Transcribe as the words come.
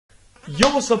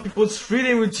Yo, what's up people, it's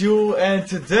Freedom with you, and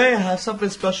today I have something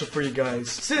special for you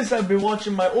guys. Since I've been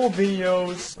watching my old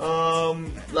videos,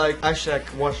 actually I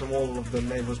watched them all of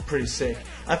them and it was pretty sick.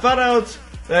 I found out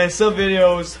that in some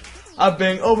videos, I've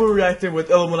been overreacting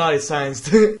with Illuminati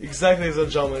signs, exactly as a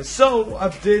gentleman. So, I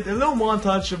did a little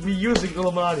montage of me using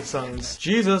Illuminati signs.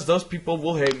 Jesus, those people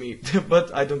will hate me,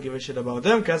 but I don't give a shit about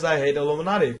them because I hate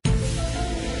Illuminati.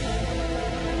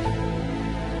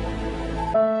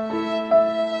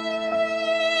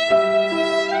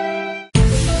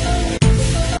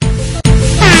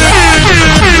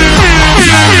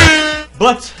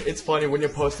 But it's funny when you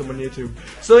post them on YouTube.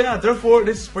 So yeah, therefore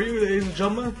this is for you, ladies and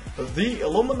gentlemen, the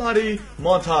Illuminati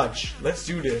montage. Let's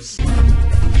do this.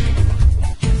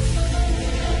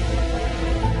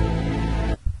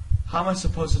 How am I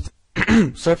supposed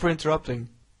to sorry for interrupting.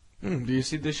 Do you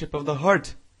see the shape of the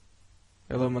heart?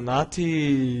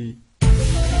 Illuminati.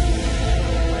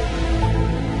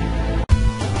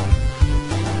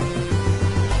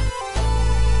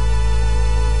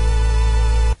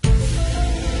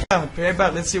 Pay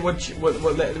back. Let's see what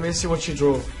let me see what you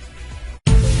drew.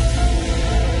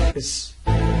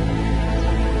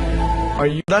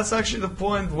 That's actually the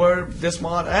point where this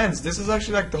mod ends. This is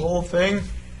actually like the whole thing,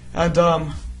 and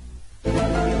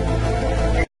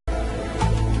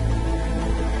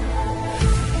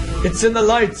it's in the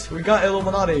light. We got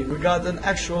Illuminati. We got an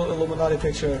actual Illuminati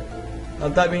picture,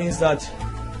 and that means that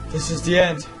this is the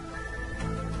end.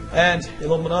 And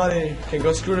Illuminati can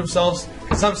go screw themselves,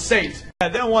 because I'm safe. I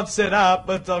don't want to sit up,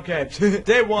 but okay.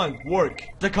 Day one, work.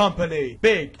 The company.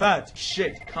 Big, fat,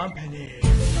 shit company.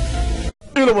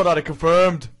 Illuminati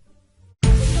confirmed.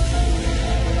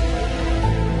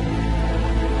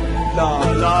 La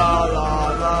la la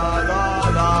la la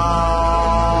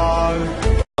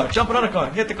la. Jump another car.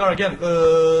 Hit the car again.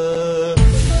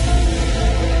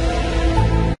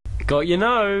 Got your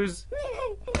nose.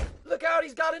 Look out,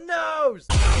 he's got a nose!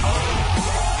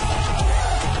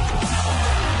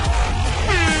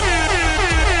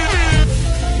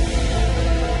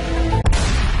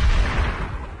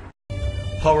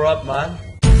 Power up, man.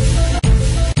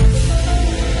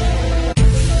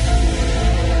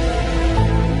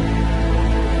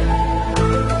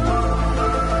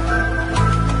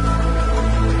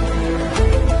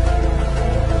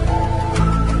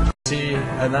 See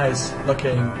a nice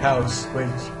looking house which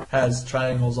has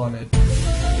triangles on it.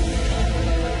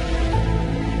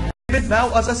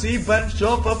 Now as I see bunch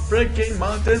of freaking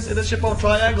mountains in the shape of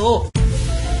triangle.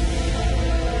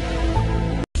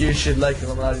 You should like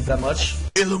Illuminati that much.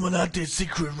 Illuminati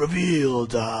secret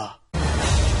revealed.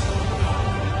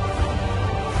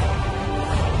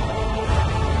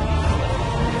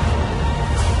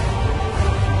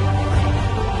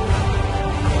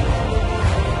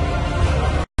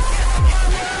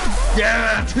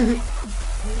 Yeah!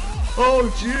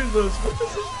 Oh Jesus, what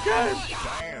is this game?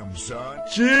 Damn, son.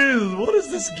 Jeez, what is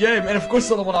this game? And of course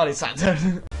Illuminati signs.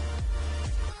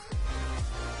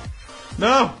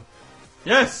 No!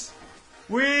 Yes!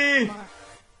 We...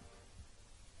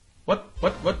 What?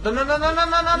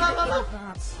 No.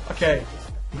 Okay,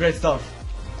 great stuff.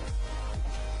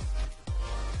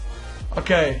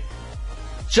 Okay.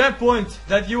 Checkpoint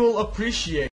that you will appreciate.